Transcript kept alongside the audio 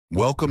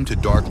Welcome to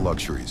Dark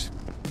Luxuries.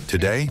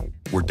 Today,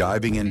 we're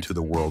diving into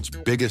the world's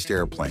biggest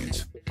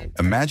airplanes.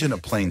 Imagine a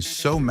plane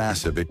so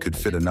massive it could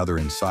fit another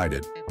inside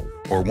it,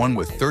 or one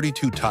with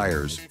 32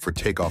 tires for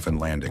takeoff and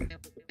landing.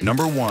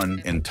 Number 1,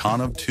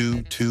 Antonov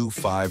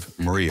 225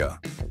 Maria.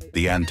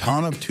 The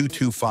Antonov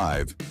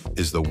 225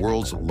 is the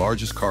world's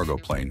largest cargo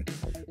plane,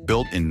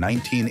 built in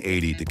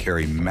 1980 to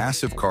carry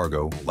massive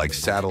cargo like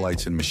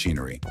satellites and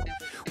machinery.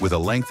 With a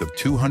length of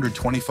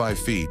 225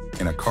 feet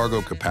and a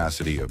cargo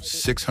capacity of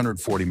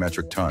 640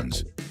 metric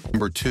tons.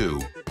 Number 2,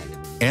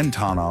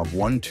 Antonov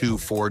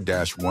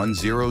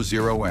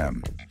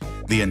 124-100M.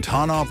 The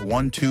Antonov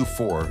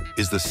 124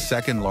 is the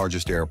second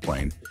largest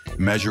airplane,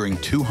 measuring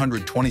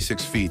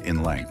 226 feet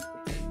in length.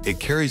 It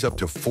carries up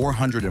to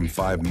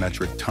 405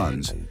 metric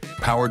tons,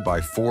 powered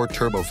by 4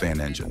 turbofan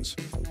engines.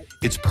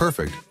 It's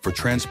perfect for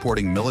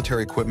transporting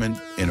military equipment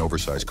and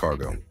oversized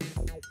cargo.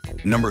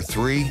 Number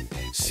 3,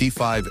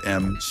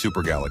 C5M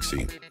Super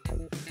Galaxy.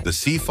 The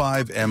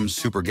C5M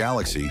Super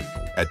Galaxy,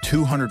 at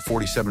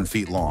 247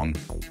 feet long,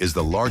 is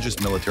the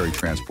largest military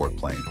transport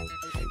plane.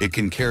 It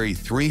can carry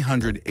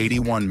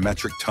 381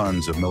 metric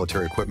tons of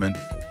military equipment,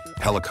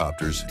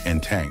 helicopters,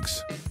 and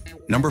tanks.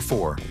 Number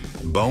 4,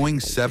 Boeing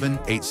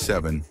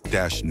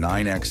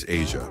 787-9X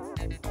Asia.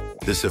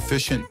 This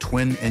efficient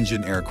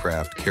twin-engine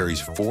aircraft carries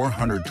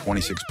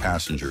 426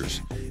 passengers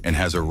and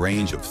has a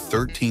range of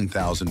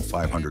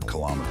 13,500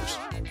 kilometers.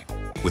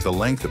 With a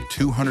length of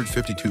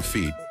 252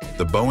 feet,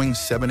 the Boeing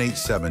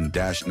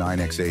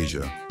 787-9X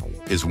Asia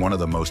is one of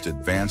the most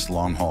advanced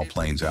long-haul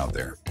planes out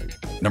there.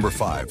 Number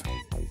 5,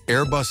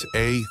 Airbus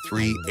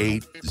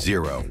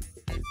A380.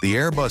 The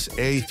Airbus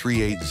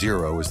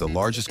A380 is the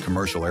largest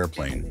commercial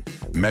airplane,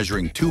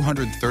 measuring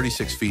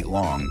 236 feet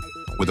long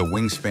with a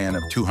wingspan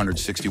of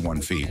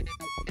 261 feet.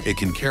 It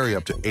can carry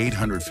up to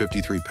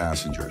 853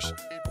 passengers,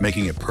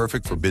 making it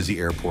perfect for busy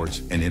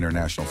airports and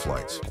international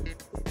flights.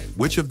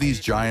 Which of these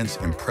giants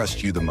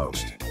impressed you the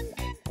most?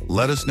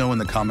 Let us know in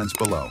the comments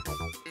below.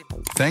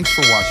 Thanks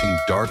for watching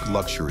Dark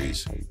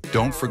Luxuries.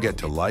 Don't forget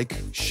to like,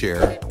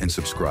 share, and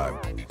subscribe.